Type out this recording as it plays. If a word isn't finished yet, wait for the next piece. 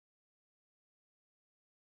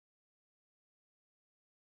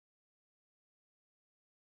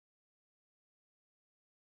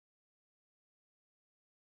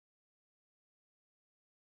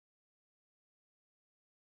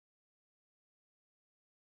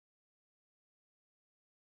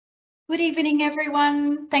Good evening,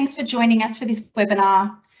 everyone. Thanks for joining us for this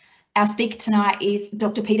webinar. Our speaker tonight is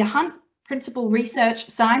Dr. Peter Hunt, Principal Research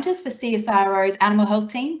Scientist for CSIRO's Animal Health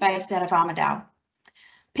Team based out of Armidale.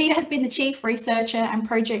 Peter has been the Chief Researcher and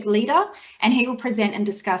Project Leader, and he will present and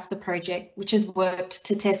discuss the project, which has worked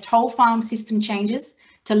to test whole farm system changes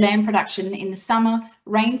to lamb production in the summer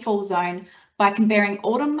rainfall zone by comparing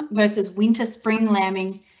autumn versus winter spring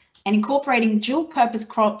lambing and incorporating dual purpose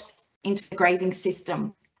crops into the grazing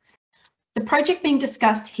system. The project being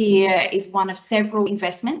discussed here is one of several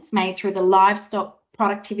investments made through the Livestock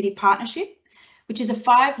Productivity Partnership, which is a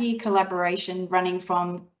 5-year collaboration running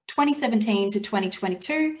from 2017 to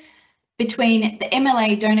 2022 between the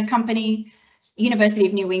MLA Donor Company, University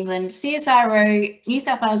of New England, CSIRO, New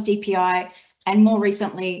South Wales DPI, and more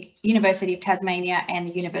recently, University of Tasmania and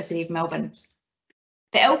the University of Melbourne.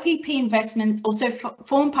 The LPP investments also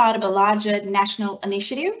form part of a larger national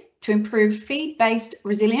initiative to improve feed-based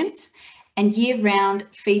resilience and year-round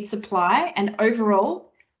feed supply and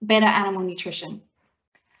overall better animal nutrition.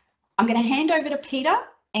 I'm going to hand over to Peter,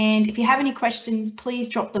 and if you have any questions, please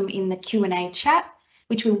drop them in the Q&A chat,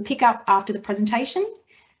 which we will pick up after the presentation.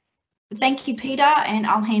 Thank you, Peter, and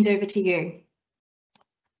I'll hand over to you.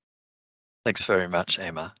 Thanks very much,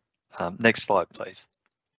 Emma. Next slide, please.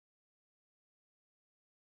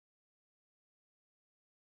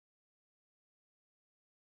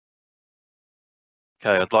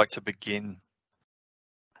 Okay, I'd like to begin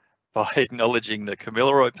by acknowledging the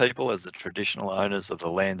Kamilaroi people as the traditional owners of the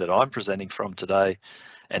land that I'm presenting from today,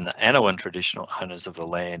 and the Anaiwan traditional owners of the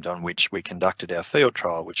land on which we conducted our field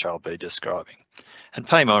trial, which I'll be describing, and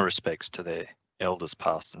pay my respects to their elders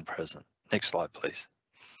past and present. Next slide, please.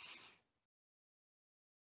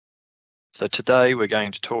 So today we're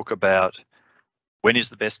going to talk about when is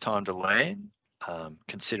the best time to lamb,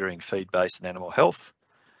 considering feed-based and animal health.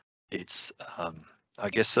 It's I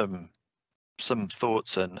guess some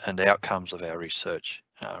thoughts and outcomes of our research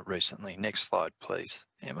recently. Next slide, please,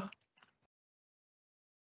 Emma.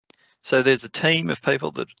 So there's a team of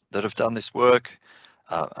people that have done this work,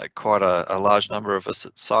 quite a large number of us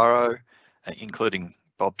at CSIRO, including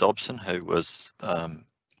Bob Dobson, who was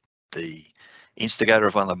the instigator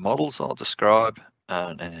of one of the models I'll describe,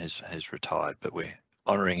 and has retired, but we're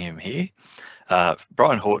honouring him here.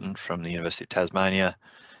 Brian Horton from the University of Tasmania,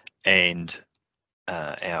 and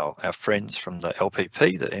our friends from the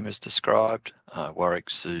LPP that Emma's described, Warwick,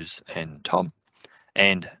 Suze and Tom,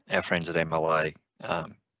 and our friends at MLA,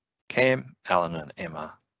 Cam, Alan and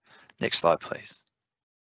Emma. Next slide, please.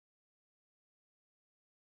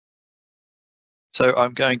 So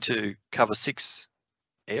I'm going to cover 6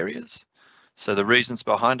 areas. So the reasons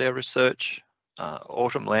behind our research,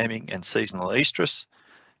 autumn lambing and seasonal estrus,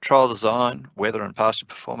 trial design, weather and pasture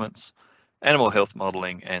performance, animal health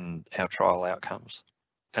modelling and our trial outcomes,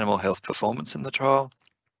 animal health performance in the trial,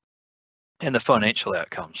 and the financial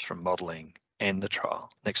outcomes from modelling and the trial.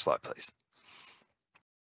 Next slide, please.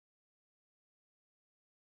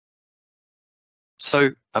 So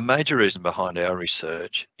a major reason behind our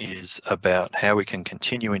research is about how we can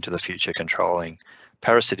continue into the future controlling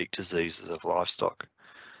parasitic diseases of livestock.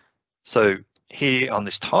 So here on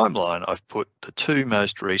this timeline, I've put the 2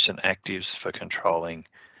 most recent actives for controlling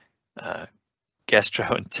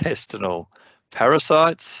gastrointestinal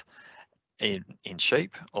parasites in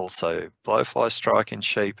sheep, also blowfly strike in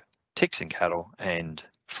sheep, ticks in cattle, and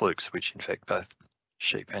flukes, which infect both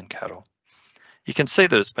sheep and cattle. You can see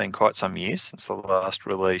that it's been quite some years since the last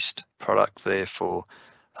released product there for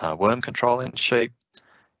worm control in sheep,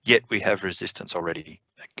 yet we have resistance already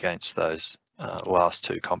against those last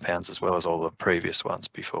 2 compounds, as well as all the previous ones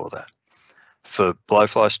before that. For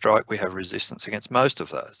blowfly strike, we have resistance against most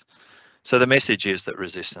of those. So the message is that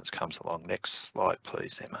resistance comes along. Next slide,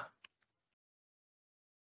 please, Emma.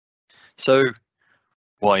 So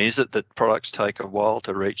why is it that products take a while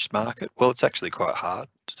to reach market? Well, it's actually quite hard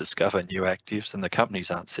to discover new actives, and the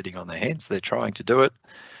companies aren't sitting on their hands. They're trying to do it,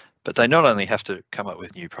 but they not only have to come up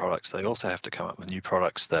with new products, they also have to come up with new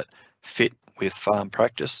products that fit with farm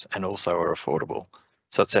practice and also are affordable.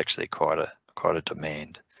 So it's actually quite a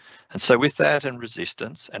demand. And so with that and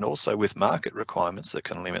resistance, and also with market requirements that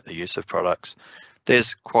can limit the use of products,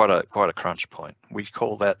 there's quite a crunch point. We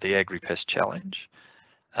call that the AgriPest challenge.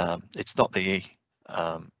 It's not the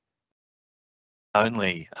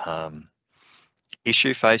only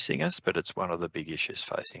issue facing us, but it's one of the big issues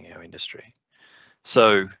facing our industry.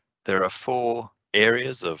 So there are 4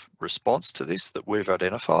 areas of response to this that we've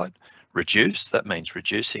identified. Reduce, that means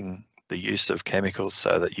reducing the use of chemicals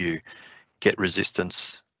so that you get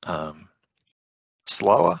resistance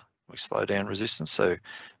slower. We slow down resistance. So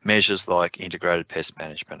measures like integrated pest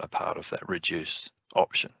management are part of that reduce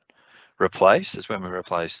option. replace is when we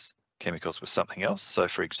replace chemicals with something else. So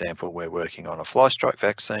for example, we're working on a fly strike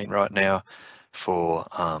vaccine right now for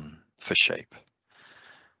sheep.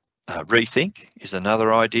 Rethink is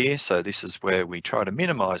another idea. So this is where we try to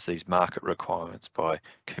minimise these market requirements by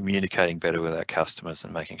communicating better with our customers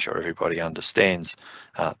and making sure everybody understands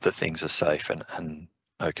that things are safe and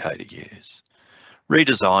okay to use.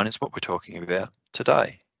 Redesign is what we're talking about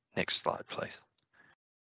today. Next slide, please.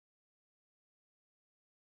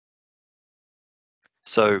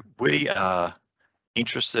 So we are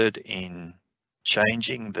interested in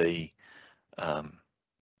changing the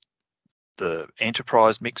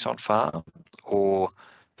enterprise mix on farm, or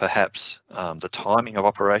perhaps the timing of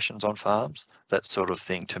operations on farms, that sort of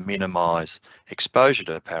thing, to minimise exposure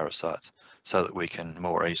to parasites so that we can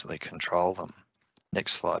more easily control them.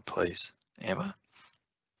 Next slide, please, Emma.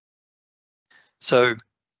 So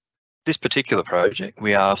this particular project,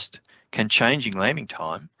 we asked, can changing lambing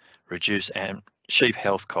time reduce sheep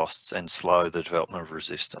health costs and slow the development of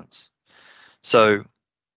resistance? So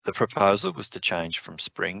the proposal was to change from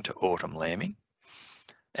spring to autumn lambing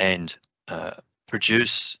and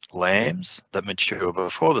produce lambs that mature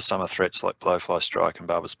before the summer threats like blowfly strike and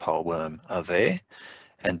Barber's poleworm are there,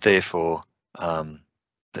 and therefore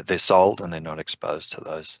that they're sold and they're not exposed to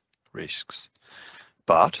those risks.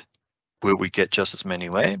 But will we get just as many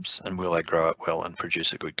lambs, and will they grow up well and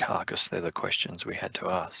produce a good carcass? They're the questions we had to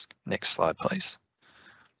ask. Next slide, please.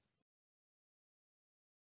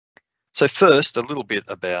 So first, a little bit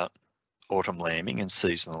about autumn lambing and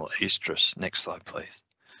seasonal estrus. Next slide, please.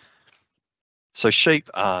 So sheep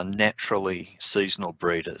are naturally seasonal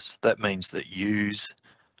breeders. That means that ewes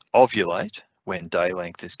ovulate when day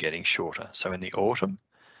length is getting shorter. So in the autumn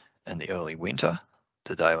and the early winter,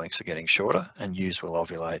 the day lengths are getting shorter and ewes will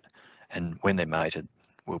ovulate, and when they're mated,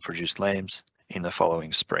 will produce lambs in the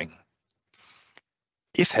following spring.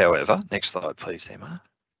 If, however, next slide please, Emma,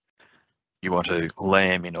 you want to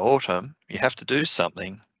lamb in autumn, you have to do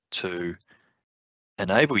something to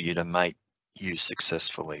enable you to mate ewes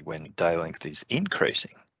successfully when day length is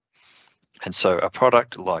increasing. And so a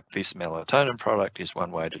product like this melatonin product is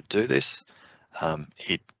one way to do this.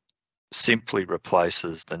 It simply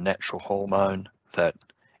replaces the natural hormone that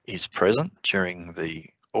is present during the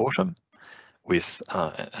autumn with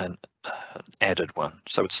an added one.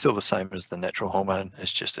 So it's still the same as the natural hormone,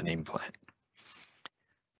 it's just an implant.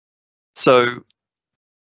 So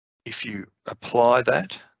if you apply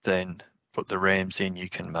that, then put the rams in, you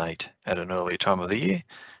can mate at an earlier time of the year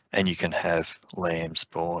and you can have lambs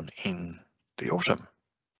born in the autumn.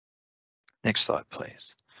 Next slide,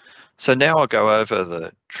 please. So now I'll go over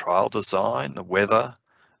the trial design, the weather,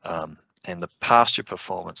 and the pasture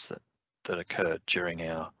performance that occurred during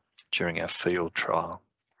our field trial.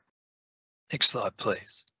 Next slide,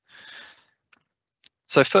 please.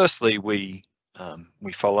 So firstly, we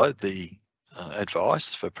followed the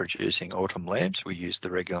advice for producing autumn lambs. We used the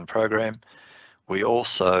Regulum program. We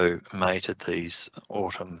also mated these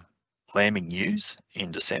autumn lambing ewes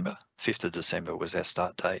in December. 5th of December was our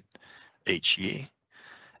start date each year.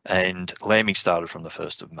 And lambing started from the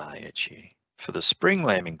 1st of May each year. For the spring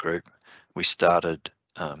lambing group, we started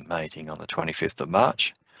mating on the 25th of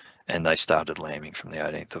March, and they started lambing from the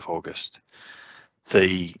 18th of August.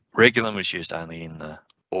 The Regulum was used only in the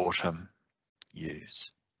autumn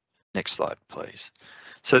ewes. Next slide, please.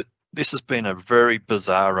 So this has been a very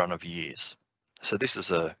bizarre run of years. So this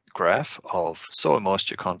is a graph of soil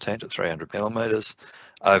moisture content at 300 millimetres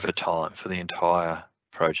over time for the entire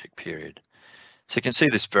project period. So you can see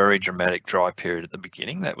this very dramatic dry period at the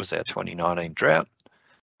beginning. That was our 2019 drought,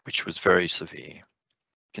 which was very severe.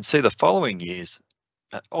 You can see the following years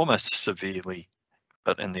almost severely,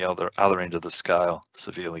 but in the other end of the scale,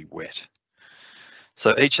 severely wet.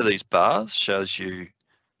 So each of these bars shows you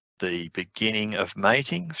the beginning of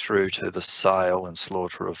mating through to the sale and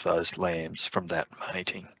slaughter of those lambs from that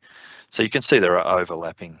mating. So you can see there are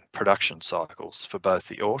overlapping production cycles for both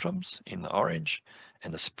the autumns in the orange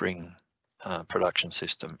and the spring production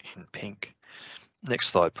system in pink. Next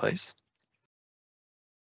slide, please.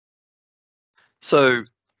 So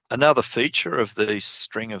another feature of these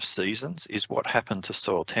string of seasons is what happened to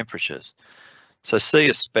soil temperatures. So see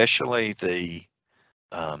especially the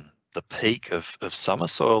peak of summer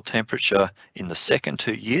soil temperature in the second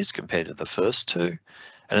 2 years compared to the first 2,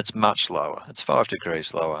 and it's much lower. It's 5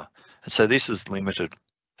 degrees lower. And so this has limited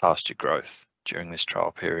pasture growth during this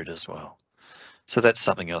trial period as well. So that's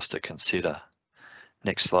something else to consider.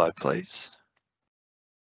 Next slide, please.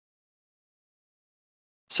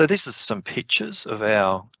 So this is some pictures of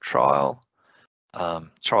our trial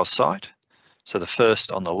site. So the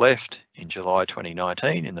first on the left in July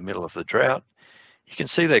 2019, in the middle of the drought. you can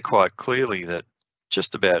see there quite clearly that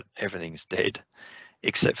just about everything's dead,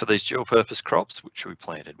 except for these dual purpose crops, which we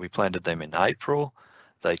planted. We planted them in April.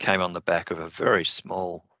 They came on the back of a very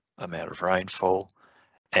small amount of rainfall,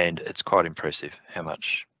 and it's quite impressive how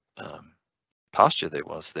much pasture there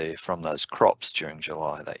was there from those crops during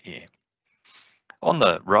July that year. On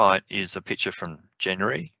the right is a picture from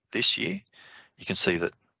January this year. You can see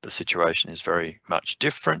that the situation is very much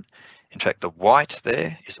different. In fact, the white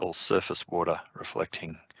there is all surface water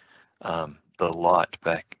reflecting the light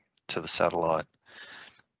back to the satellite.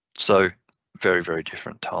 So very, very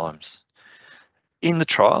different times. In the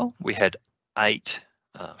trial, we had 8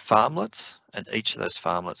 farmlets, and each of those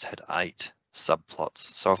farmlets had 8 subplots.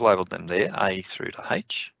 So I've labelled them there, A through to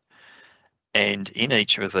H. And in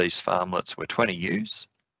each of these farmlets were 20 ewes,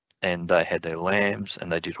 and they had their lambs,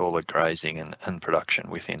 and they did all the grazing and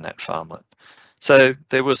production within that farmlet. So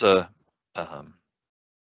there was a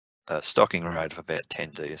stocking rate of about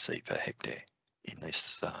 10 DSE per hectare in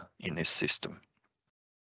this system.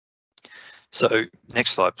 So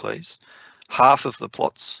next slide, please. Half of the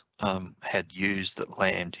plots had ewes that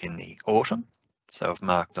lambed in the autumn. So I've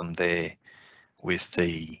marked them there with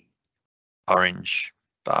the orange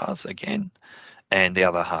bars again, and the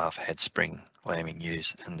other half had spring lambing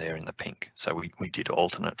ewes, and they're in the pink. So we did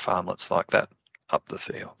alternate farmlets like that up the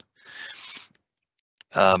field.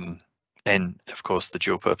 And of course the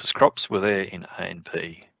dual purpose crops were there in A and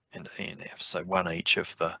B and E and F. So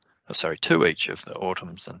two each of the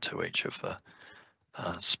autumns and 2 each of the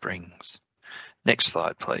springs. Next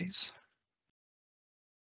slide, please.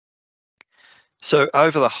 So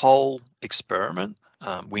over the whole experiment,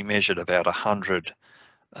 we measured about 100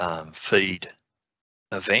 feed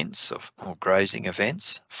events or grazing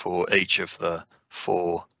events for each of the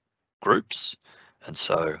 4 groups, and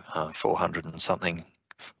so 400 and something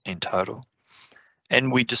in total.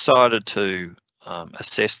 And we decided to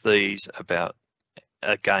assess these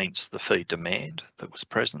against the feed demand that was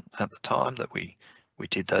present at the time that we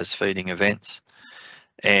did those feeding events,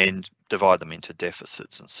 and divide them into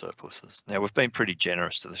deficits and surpluses. Now, we've been pretty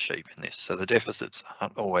generous to the sheep in this, so the deficits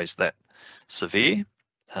aren't always that severe,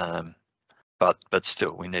 but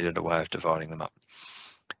still we needed a way of dividing them up.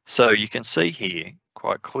 So you can see here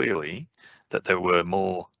quite clearly that there were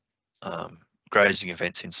more grazing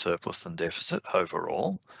events in surplus than deficit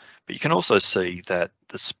overall, but you can also see that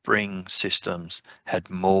the spring systems had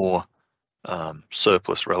more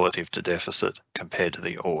surplus relative to deficit compared to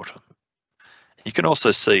the autumn. You can also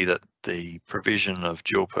see that the provision of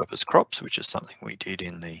dual purpose crops, which is something we did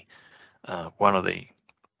in the one of the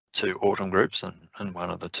 2 autumn groups and one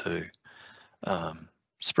of the 2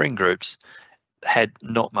 spring groups, had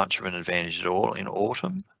not much of an advantage at all in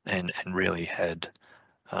autumn, and really had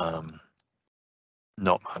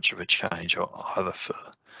not much of a change either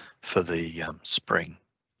for the spring.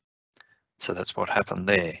 So that's what happened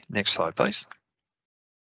there. Next slide, please.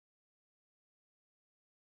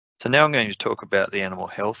 So now I'm going to talk about the animal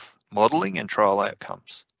health modelling and trial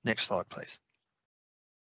outcomes. Next slide, please.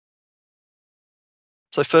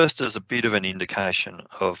 So first, as a bit of an indication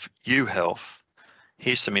of ewe health,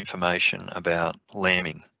 here's some information about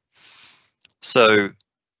lambing. So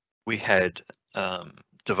we had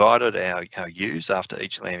divided our ewes after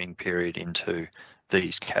each lambing period into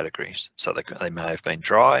these categories. So they may have been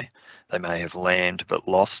dry, they may have lambed but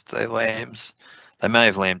lost their lambs, they may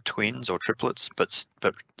have lambed twins or triplets but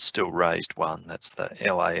still raised one. That's the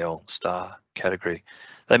LAL star category.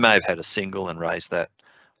 They may have had a single and raised that,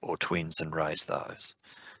 or twins and raised those.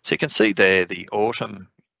 So you can see there the autumn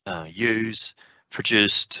ewes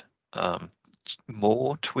produced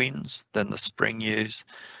more twins than the spring ewes,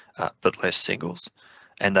 but less singles,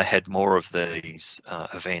 and they had more of these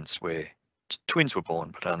events where twins were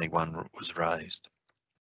born but only one was raised.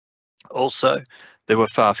 Also, there were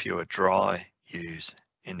far fewer dry ewes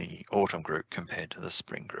in the autumn group compared to the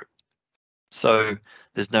spring group. So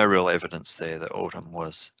there's no real evidence there that autumn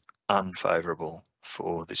was unfavourable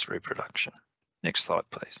for this reproduction. Next slide,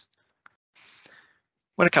 please.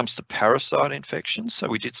 When it comes to parasite infections, so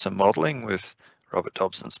we did some modelling with Robert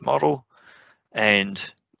Dobson's model,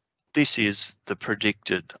 and this is the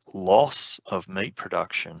predicted loss of meat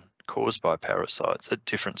production caused by parasites at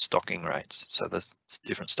different stocking rates. So there's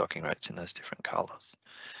different stocking rates in those different colours.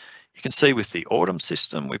 You can see with the autumn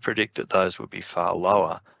system, we predict that those would be far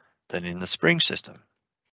lower than in the spring system.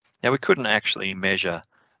 Now, we couldn't actually measure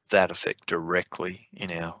that effect directly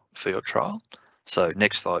in our field trial. So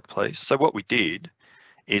next slide, please. So what we did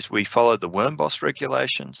is we followed the worm boss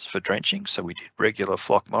regulations for drenching. So we did regular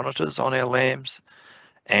flock monitors on our lambs,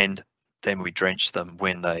 and then we drenched them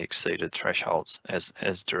when they exceeded thresholds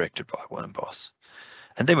as directed by worm boss.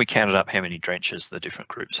 And then we counted up how many drenches the different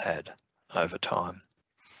groups had over time.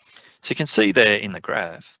 So you can see there in the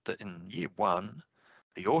graph that in year 1,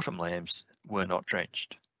 the autumn lambs were not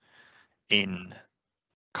drenched. In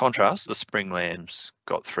contrast, the spring lambs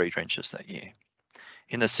got 3 drenches that year.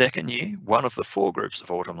 In the second year, one of the 4 groups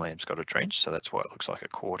of autumn lambs got a drench, so that's why it looks like a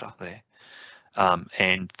quarter there.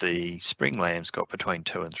 And the spring lambs got between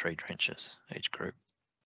 2 and 3 drenches each group.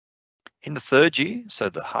 In the third year, so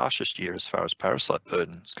the harshest year as far as parasite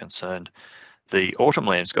burden is concerned, the autumn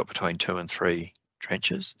lambs got between 2 and 3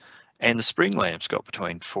 drenches, and the spring lambs got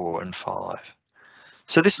between 4 and 5.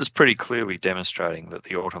 So this is pretty clearly demonstrating that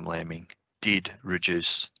the autumn lambing did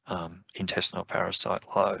reduce intestinal parasite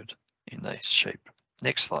load in these sheep.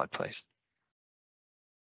 Next slide, please.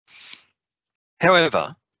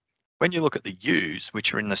 However, when you look at the ewes,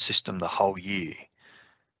 which are in the system the whole year,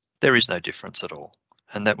 there is no difference at all.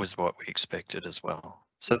 And that was what we expected as well.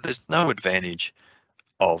 So there's no advantage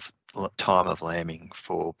of time of lambing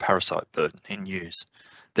for parasite burden in ewes.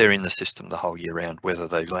 They're in the system the whole year round, whether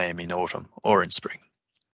they lamb in autumn or in spring.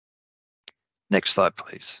 Next slide,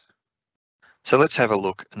 please. So let's have a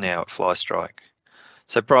look now at fly strike.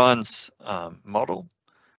 So Brian's model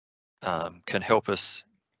can help us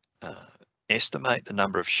estimate the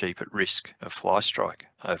number of sheep at risk of fly strike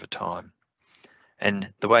over time.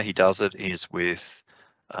 And the way he does it is with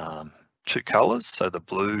 2 colours. So the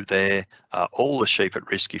blue there are all the sheep at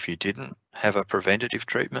risk if you didn't have a preventative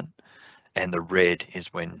treatment, and the red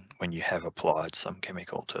is when you have applied some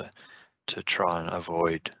chemical to try and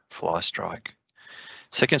avoid fly strike.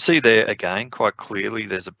 So you can see there again quite clearly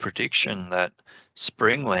there's a prediction that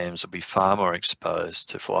spring lambs will be far more exposed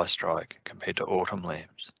to fly strike compared to autumn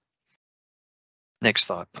lambs. Next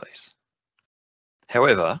slide, please.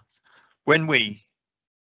 However, when we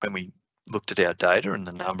looked at our data and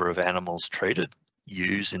the number of animals treated,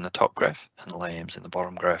 ewes in the top graph and lambs in the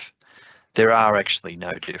bottom graph, there are actually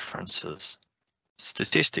no differences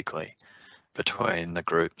statistically between the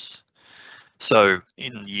groups. So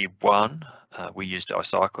in year 1, we used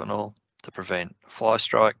dicyclonol to prevent fly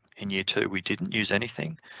strike. In year 2, we didn't use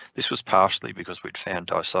anything. This was partially because we'd found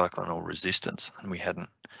dicyclonol resistance and we hadn't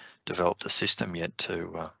developed a system yet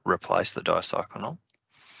to replace the dicyclonol.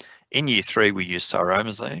 In year 3, we used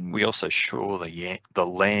cyromazine. We also shore the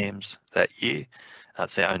lambs that year.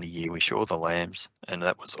 That's the only year we shore the lambs, and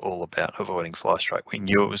that was all about avoiding fly strike. We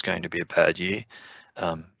knew it was going to be a bad year.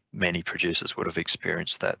 Many producers would have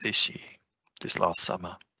experienced that this last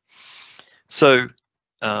summer. So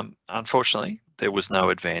unfortunately, there was no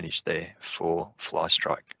advantage there for fly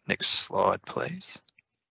strike. Next slide, please.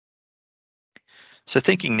 So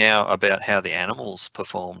thinking now about how the animals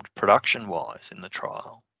performed production-wise in the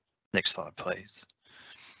trial. Next slide, please.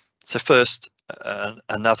 So first,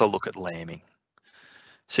 another look at lambing.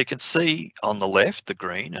 So you can see on the left, the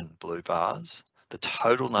green and blue bars, the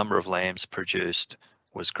total number of lambs produced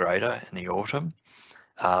was greater in the autumn.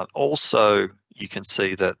 Also, you can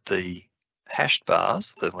see that the hashed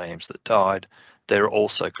bars, the lambs that died, they're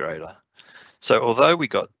also greater. So although we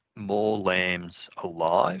got more lambs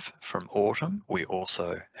alive from autumn, we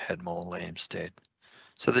also had more lambs dead.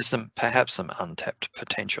 So there's perhaps some untapped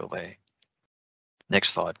potential there. Next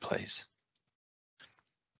slide, please.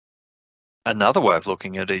 Another way of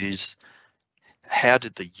looking at it is, how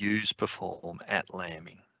did the ewes perform at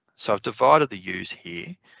lambing? So I've divided the ewes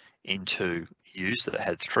here into ewes that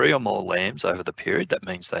had 3 or more lambs over the period. That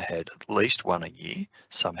means they had at least 1 a year.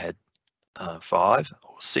 Some had 5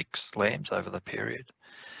 or 6 lambs over the period,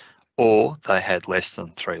 or they had less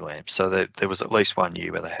than 3 lambs. So there was at least 1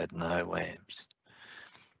 year where they had no lambs.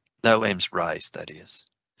 No lambs raised, that is.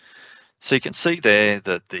 So you can see there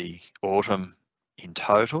that the autumn in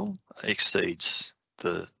total exceeds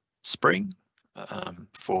the spring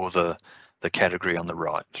for the category on the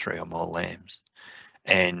right, 3 or more lambs.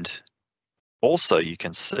 And also you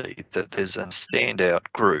can see that there's a standout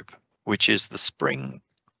group, which is the spring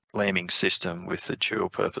lambing system with the dual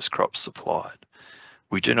purpose crops supplied.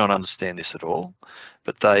 We do not understand this at all,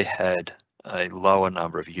 but they had a lower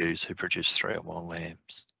number of ewes who produced 3 or more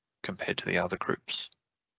lambs compared to the other groups.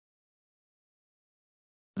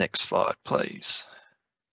 Next slide, please.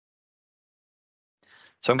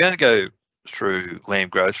 So I'm going to go through lamb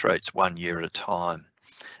growth rates 1 year at a time.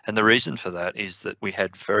 And the reason for that is that we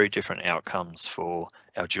had very different outcomes for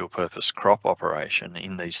our dual purpose crop operation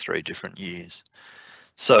in these 3 different years.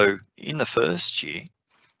 So in the first year,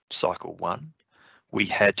 cycle 1, we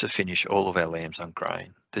had to finish all of our lambs on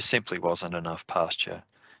grain. There simply wasn't enough pasture,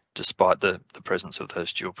 despite the presence of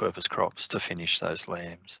those dual purpose crops, to finish those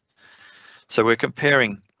lambs. So we're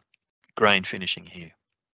comparing grain finishing here.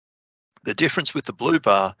 The difference with the blue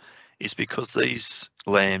bar is because these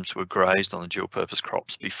lambs were grazed on the dual purpose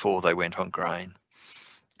crops before they went on grain.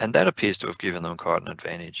 And that appears to have given them quite an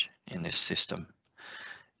advantage in this system.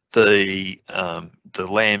 The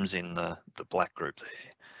lambs in the black group there,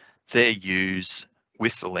 their ewes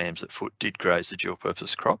with the lambs at foot did graze the dual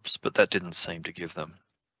purpose crops, but that didn't seem to give them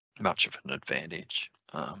much of an advantage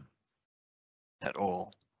at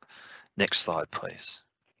all. Next slide, please.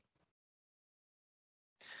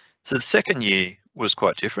 So the second year was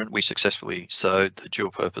quite different. We successfully sowed the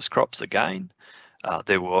dual purpose crops again.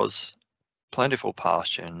 There was plentiful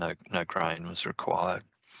pasture and no grain was required.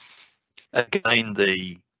 Again,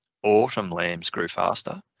 the autumn lambs grew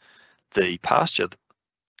faster. The pasture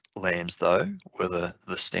lambs, though, were the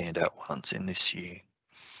standout ones in this year.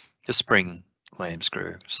 The spring lambs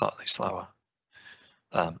grew slightly slower.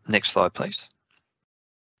 Next slide, please.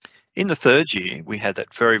 In the third year, we had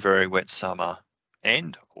that very, very wet summer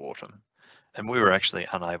and autumn, and we were actually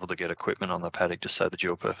unable to get equipment on the paddock to sow the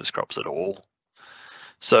dual purpose crops at all.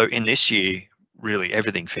 So in this year, really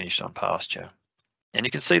everything finished on pasture. And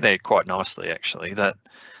you can see there quite nicely, actually, that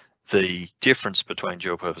the difference between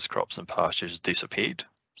dual purpose crops and pasture has disappeared.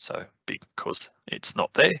 So because it's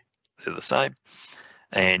not there, they're the same.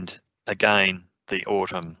 And again, the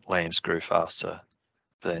autumn lambs grew faster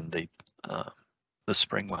than the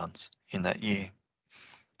spring ones in that year.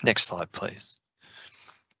 Next slide, please.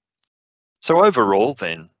 So overall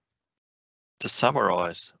then, to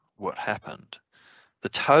summarise what happened, the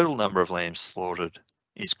total number of lambs slaughtered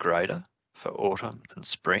is greater for autumn than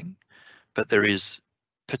spring, but there is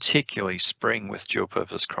particularly spring with dual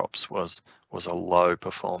purpose crops was a low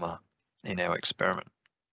performer in our experiment.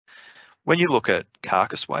 When you look at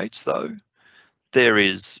carcass weights though, there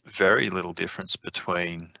is very little difference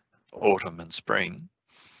between autumn and spring,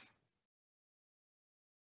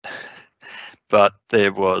 but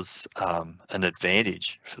there was an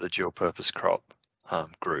advantage for the dual purpose crop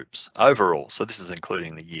groups overall. So this is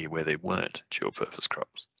including the year where there weren't dual purpose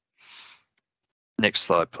crops. Next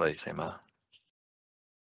slide, please, Emma.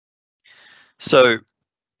 So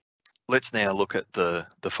let's now look at the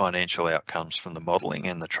financial outcomes from the modelling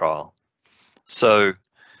and the trial. So,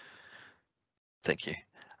 thank you.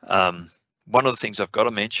 One of the things I've got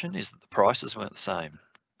to mention is that the prices weren't the same.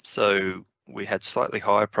 So we had slightly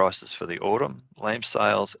higher prices for the autumn lamb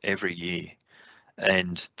sales every year,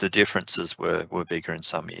 and the differences were bigger in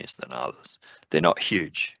some years than others. They're not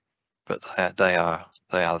huge, but they are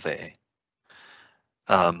there.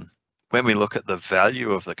 When we look at the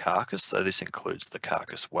value of the carcass, so this includes the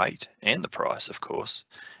carcass weight and the price, of course,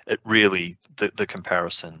 it really, the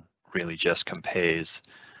comparison really just compares,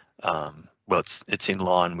 well, it's in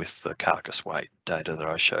line with the carcass weight data that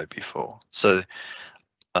I showed before. So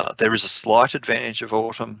there is a slight advantage of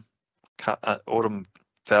autumn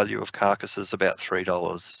value of carcasses, about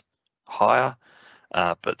 $3 higher,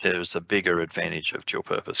 but there's a bigger advantage of dual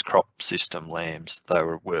purpose crop system lambs. They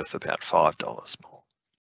were worth about $5 more.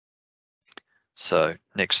 So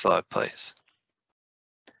next slide, please.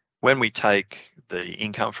 When we take the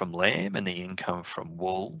income from lamb and the income from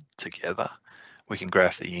wool together, we can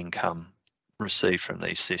graph the income received from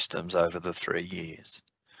these systems over the 3 years.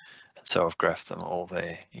 And so I've graphed them all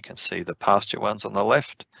there. You can see the pasture ones on the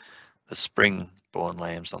left, the spring-born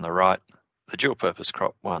lambs on the right, the dual purpose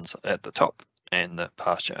crop ones at the top, and the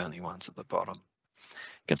pasture only ones at the bottom.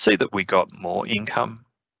 You can see that we got more income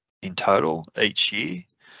in total each year.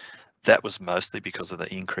 That was mostly because of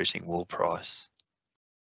the increasing wool price,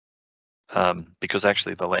 because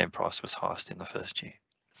actually the lamb price was highest in the first year.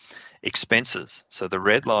 Expenses, so the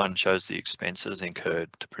red line shows the expenses incurred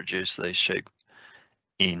to produce these sheep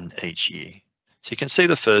in each year. So you can see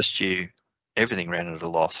the first year, everything ran at a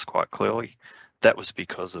loss quite clearly. That was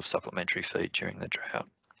because of supplementary feed during the drought.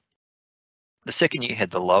 The second year had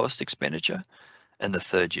the lowest expenditure, and the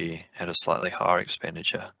third year had a slightly higher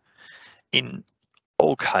expenditure. In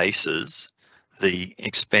all cases, the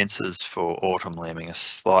expenses for autumn lambing are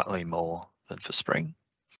slightly more than for spring,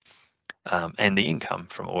 and the income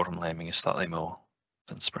from autumn lambing is slightly more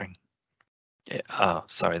than spring. Yeah,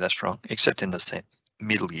 sorry, that's wrong, except in the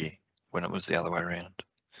middle year when it was the other way around.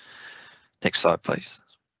 Next slide, please.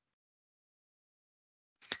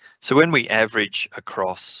 So when we average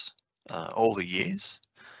across all the years,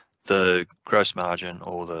 the gross margin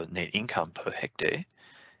or the net income per hectare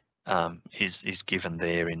is given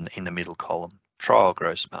there in the middle column, trial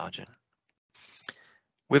gross margin.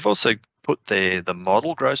 We've also put there the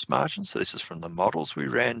model gross margin. So this is from the models we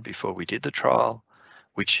ran before we did the trial,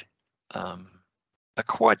 which are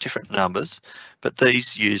quite different numbers, but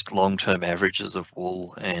these used long-term averages of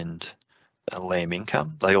wool and lamb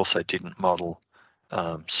income. They also didn't model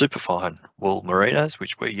superfine wool merinos,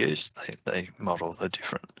 which we used, they modelled a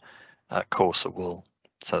different coarser wool,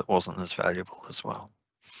 so it wasn't as valuable as well.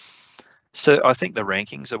 So I think the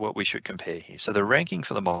rankings are what we should compare here. So the ranking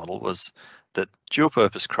for the model was that dual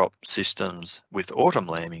purpose crop systems with autumn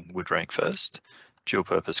lambing would rank first, dual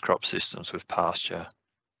purpose crop systems with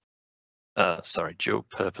dual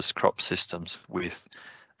purpose crop systems with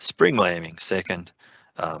spring lambing second,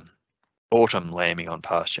 autumn lambing on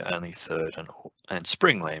pasture only third, and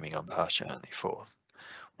spring lambing on pasture only fourth.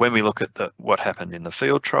 When we look at what happened in the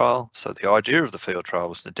field trial, so the idea of the field trial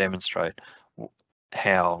was to demonstrate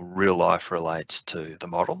how real life relates to the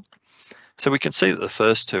model. So we can see that the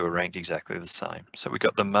first two are ranked exactly the same. So we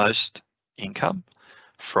got the most income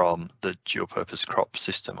from the dual purpose crop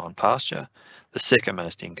system on pasture, the second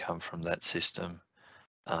most income from that system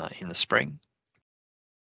in the spring,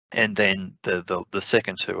 and then the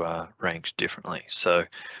second two are ranked differently. So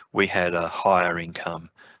we had a higher income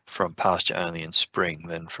from pasture only in spring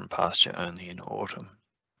than from pasture only in autumn.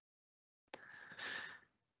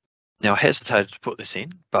 Now, I hesitated to put this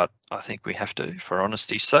in, but I think we have to for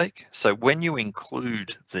honesty's sake. So when you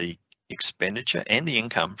include the expenditure and the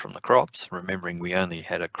income from the crops, remembering we only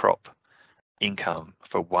had a crop income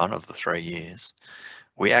for one of the 3 years,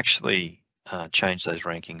 we actually changed those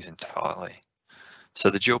rankings entirely. So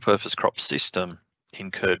the dual purpose crop system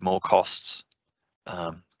incurred more costs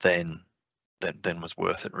than was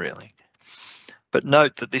worth it, really. But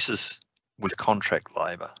note that this is with contract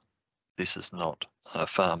labour. This is not a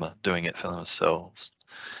farmer doing it for themselves.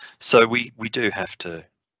 So we do have to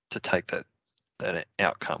take that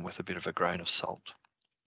outcome with a bit of a grain of salt.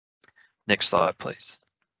 Next slide, please.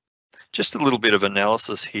 Just a little bit of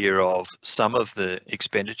analysis here of some of the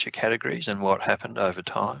expenditure categories and what happened over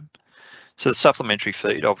time. So the supplementary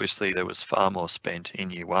feed, obviously there was far more spent in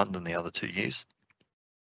year 1 than the other 2 years.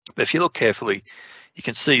 But if you look carefully, you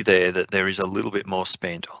can see there that there is a little bit more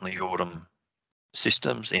spent on the autumn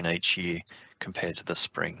systems in each year compared to the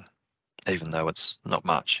spring, even though it's not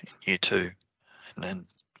much in year 2 and then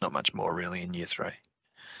not much more really in year 3.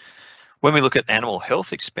 When we look at animal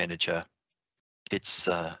health expenditure, it's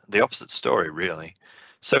the opposite story really.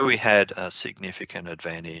 So we had a significant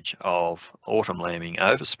advantage of autumn lambing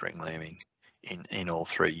over spring lambing in all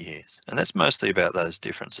 3 years. And that's mostly about those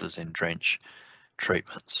differences in drench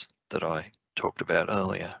treatments that I talked about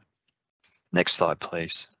earlier. Next slide,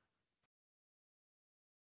 please.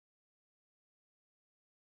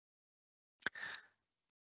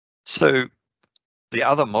 So the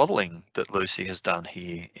other modelling that Lucy has done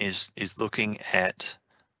here is looking at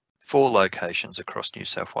 4 locations across New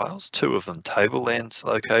South Wales, 2 of them tablelands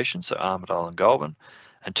locations, so Armidale and Goulburn,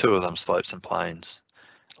 and 2 of them slopes and plains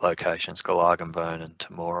locations, Glargenbone and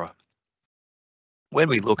Temora. When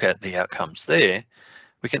we look at the outcomes there,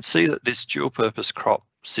 we can see that this dual purpose crop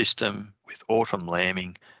system with autumn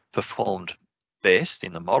lambing performed best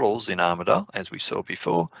in the models in Armidale, as we saw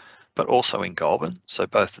before, but also in Goulburn, so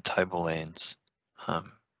both the tablelands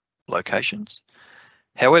locations.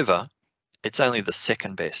 However, it's only the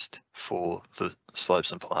second best for the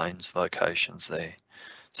slopes and plains locations there.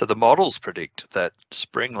 So the models predict that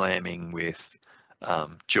spring lambing with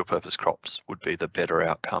dual purpose crops would be the better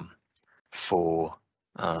outcome for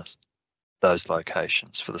those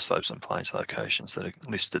locations, for the slopes and plains locations that are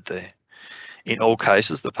listed there. In all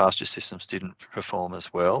cases, the pasture systems didn't perform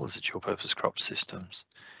as well as the dual purpose crop systems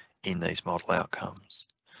in these model outcomes.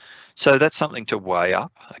 So that's something to weigh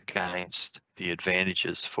up against the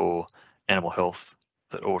advantages for animal health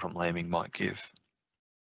that autumn lambing might give.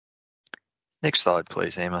 Next slide,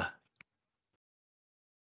 please, Emma.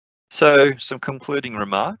 So some concluding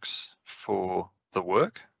remarks for the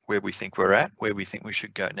work, where we think we're at, where we think we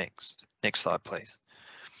should go next. Next slide, please.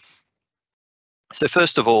 So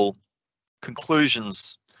first of all,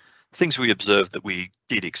 conclusions, things we observed that we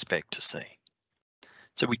did expect to see.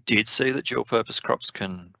 So we did see that dual purpose crops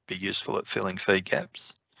can be useful at filling feed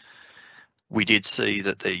gaps. We did see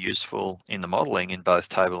that they're useful in the modelling in both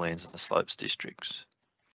tablelands and the slopes districts.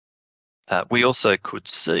 We also could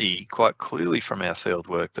see quite clearly from our field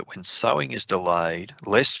work that when sowing is delayed,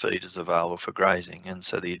 less feed is available for grazing, and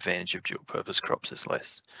so the advantage of dual purpose crops is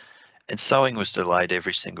less. And sowing was delayed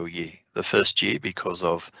every single year. The first year because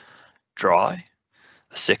of dry,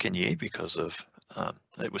 the second year because of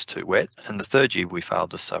it was too wet, and the third year we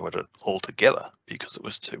failed to sow it altogether because it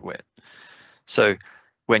was too wet. So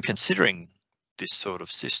when considering this sort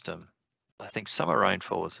of system, I think summer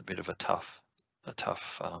rainfall is a bit of a tough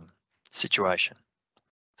situation.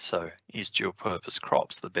 So is dual purpose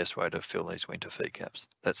crops the best way to fill these winter feed gaps?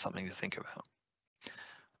 That's something to think about.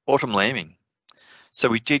 Autumn lambing. So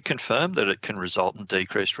we did confirm that it can result in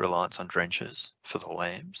decreased reliance on drenches for the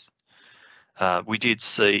lambs. We did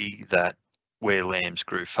see that where lambs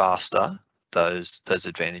grew faster, those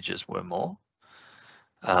advantages were more.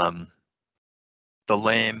 The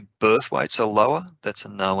lamb birth weights are lower. That's a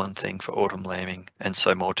known thing for autumn lambing, and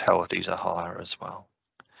so mortalities are higher as well.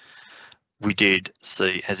 We did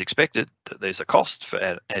see, as expected, that there's a cost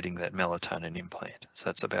for adding that melatonin implant. So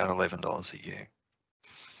that's about $11 a year.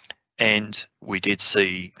 And we did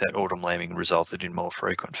see that autumn lambing resulted in more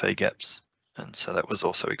frequent feed gaps. And so that was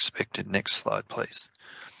also expected. Next slide, please.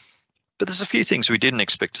 But there's a few things we didn't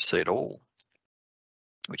expect to see at all,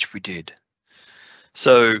 which we did.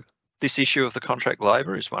 So this issue of the contract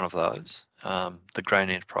labour is one of those. The grain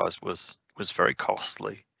enterprise was very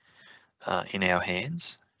costly in our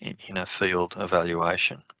hands in a field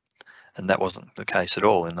evaluation, and that wasn't the case at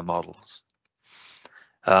all in the models.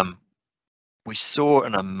 We saw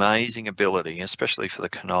an amazing ability, especially for the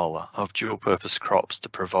canola, of dual purpose crops to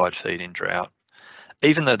provide feed in drought,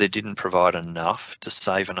 even though they didn't provide enough to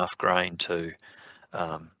save enough grain to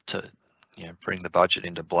bring the budget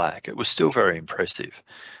into black. It was still very impressive.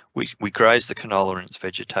 We grazed the canola in its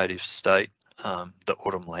vegetative state, the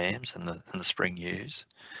autumn lambs and the spring ewes.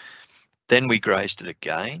 Then we grazed it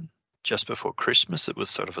again just before Christmas. It was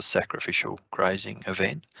sort of a sacrificial grazing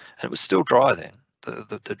event, and it was still dry then.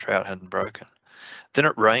 The drought hadn't broken. Then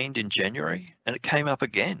it rained in January and it came up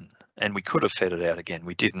again, and we could have fed it out again.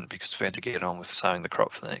 We didn't, because we had to get on with sowing the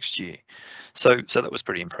crop for the next year. So that was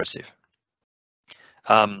pretty impressive.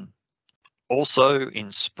 Also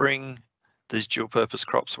in spring, these dual purpose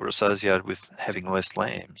crops were associated with having less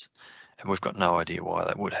lambs, and we've got no idea why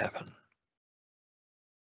that would happen.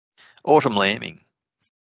 Autumn lambing.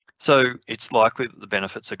 So it's likely that the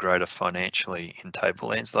benefits are greater financially in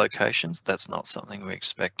tablelands locations. That's not something we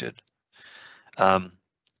expected.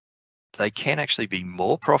 They can actually be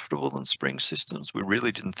more profitable than spring systems. We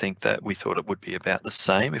really didn't think that. We thought it would be about the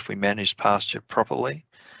same if we managed pasture properly,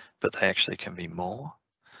 but they actually can be more.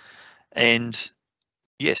 And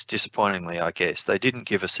yes, disappointingly, I guess, they didn't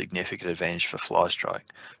give a significant advantage for fly strike.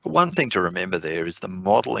 But one thing to remember there is the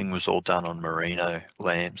modelling was all done on merino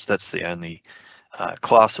lambs. That's the only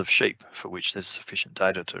class of sheep for which there's sufficient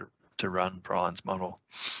data to run Brian's model.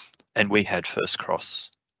 And we had first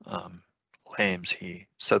cross lambs here,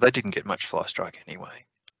 so they didn't get much fly strike anyway.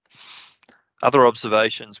 Other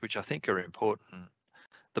observations which I think are important: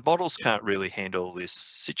 the models can't really handle this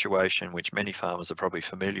situation, which many farmers are probably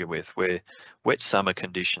familiar with, where wet summer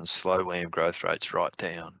conditions slow lamb growth rates right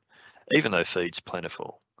down, even though feed's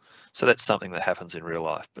plentiful. So that's something that happens in real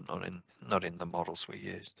life, but not in the models we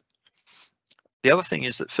used. The other thing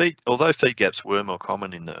is that although feed gaps were more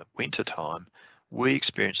common in the winter time, we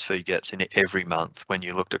experienced feed gaps in every month when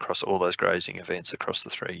you looked across all those grazing events across the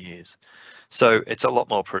 3 years. So it's a lot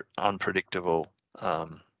more unpredictable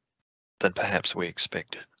than perhaps we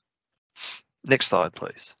expected. Next slide,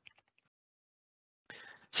 please.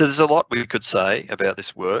 So there's a lot we could say about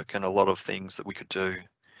this work and a lot of things that we could do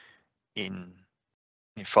in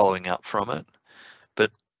following up from it,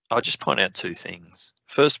 but I'll just point out two things.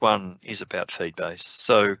 First one is about feed base.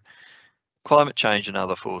 So climate change and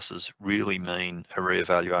other forces really mean a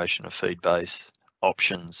re-evaluation of feed base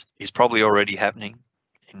options is probably already happening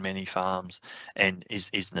in many farms and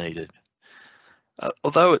is needed.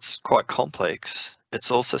 Although it's quite complex,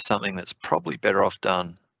 it's also something that's probably better off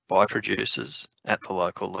done by producers at the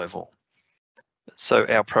local level. So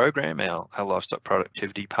our program, our Livestock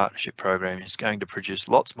Productivity Partnership program, is going to produce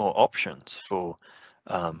lots more options for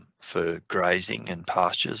grazing and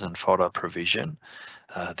pastures and fodder provision.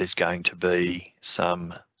 There's going to be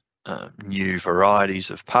some new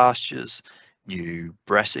varieties of pastures, new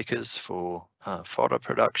brassicas for fodder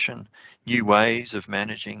production, new ways of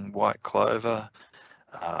managing white clover,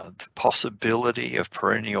 the possibility of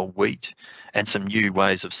perennial wheat, and some new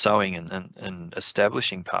ways of sowing and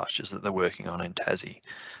establishing pastures that they're working on in Tassie.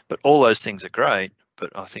 But all those things are great, but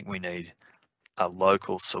I think we need a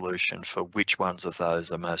local solution for which ones of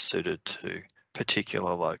those are most suited to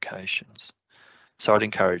particular locations. So I'd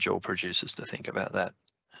encourage all producers to think about that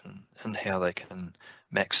and how they can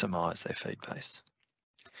maximise their feed base.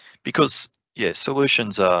 Because, yeah,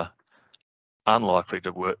 solutions are unlikely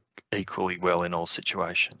to work equally well in all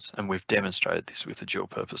situations, and we've demonstrated this with the dual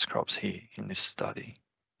purpose crops here in this study.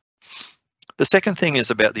 The second thing is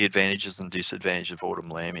about the advantages and disadvantages of autumn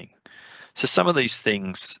lambing. So some of these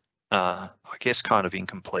things are, I guess, kind of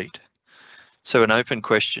incomplete. So an open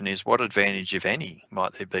question is, what advantage, if any,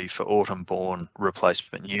 might there be for autumn-born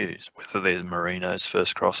replacement ewes, whether they're merinos,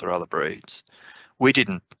 first cross or other breeds? We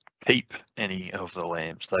didn't keep any of the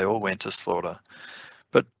lambs. They all went to slaughter.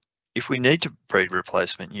 But if we need to breed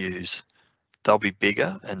replacement ewes, they'll be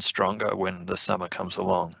bigger and stronger when the summer comes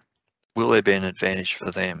along. Will there be an advantage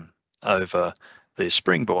for them over their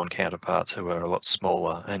spring-born counterparts who are a lot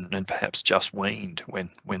smaller and perhaps just weaned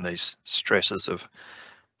when these stresses of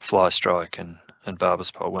fly strike and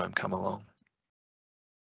barber's pole worm come along?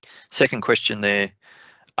 Second question there,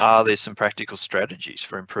 are there some practical strategies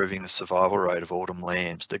for improving the survival rate of autumn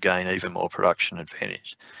lambs to gain even more production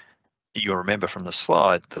advantage? You'll remember from the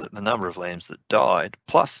slide that the number of lambs that died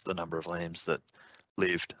plus the number of lambs that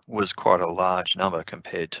lived was quite a large number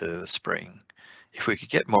compared to the spring. If we could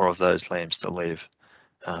get more of those lambs to live,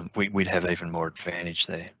 we'd have even more advantage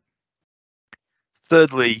there.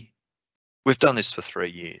 Thirdly, we've done this for 3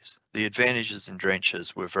 years. The advantages in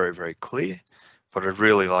drenches were very, very clear, but I'd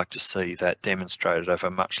really like to see that demonstrated over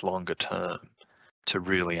a much longer term to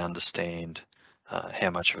really understand how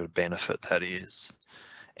much of a benefit that is,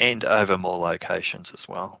 and over more locations as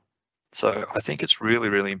well. So I think it's really,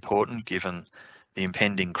 really important, given the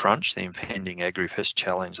impending crunch, the impending agri-pest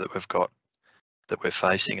challenge that we've got, that we're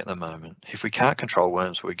facing at the moment. If we can't control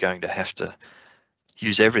worms, we're going to have to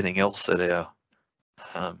use everything else at our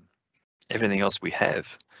everything else we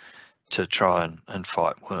have to try and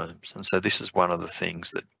fight worms. And so this is one of the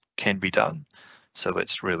things that can be done. So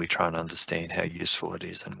let's really try and understand how useful it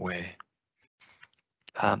is and where.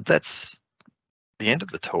 That's the end of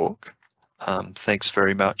the talk. Thanks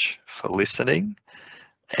very much for listening,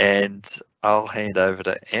 and I'll hand over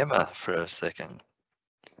to Emma for a second.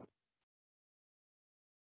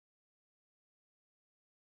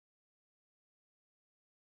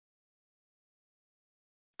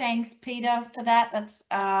 Thanks, Peter, for that. That's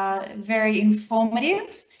very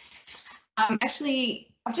informative.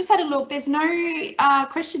 Actually, I've just had a look. There's no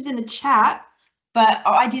questions in the chat, but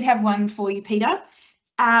I did have one for you, Peter.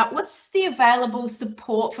 What's the available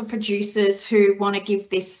support for producers who want to give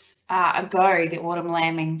this a go, the autumn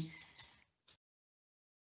lambing?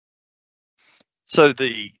 So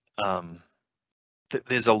there's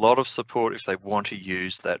a lot of support if they want to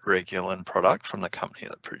use that Regulin product from the company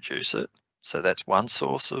that produce it. So that's one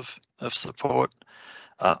source of support.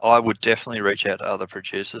 I would definitely reach out to other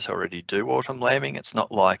producers who already do autumn lambing. It's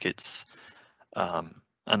not like it's an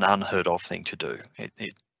unheard of thing to do.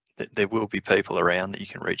 There will be people around that you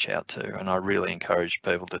can reach out to, and I really encourage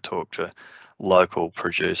people to talk to local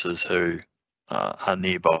producers who are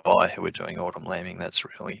nearby who are doing autumn lambing. That's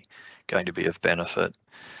really going to be of benefit.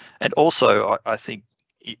 And also, I think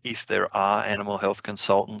if there are animal health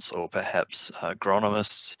consultants or perhaps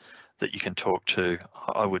agronomists that you can talk to,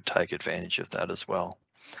 I would take advantage of that as well.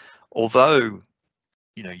 Although,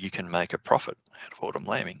 you know, you can make a profit out of autumn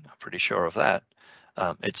lambing, I'm pretty sure of that.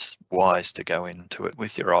 It's wise to go into it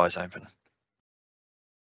with your eyes open.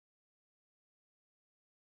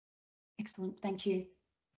 Excellent, thank you.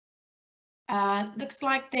 Looks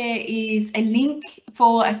like there is a link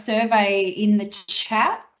for a survey in the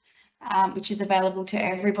chat, which is available to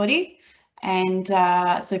everybody. And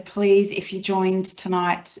so please, if you joined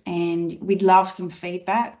tonight, and we'd love some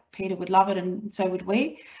feedback. Peter would love it, and so would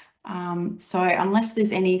we. So unless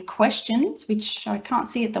there's any questions, which I can't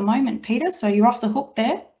see at the moment, Peter, so you're off the hook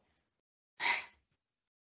there.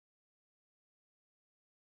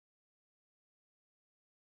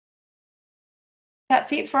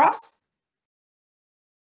 That's it for us.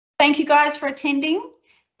 Thank you guys for attending,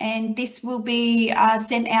 and this will be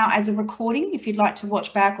sent out as a recording if you'd like to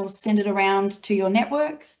watch back or send it around to your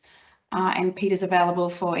networks, and Peter's available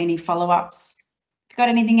for any follow-ups. Got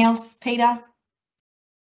anything else, Peter?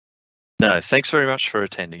 No, thanks very much for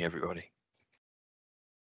attending, everybody.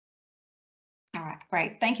 All right,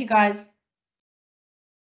 great. Thank you, guys.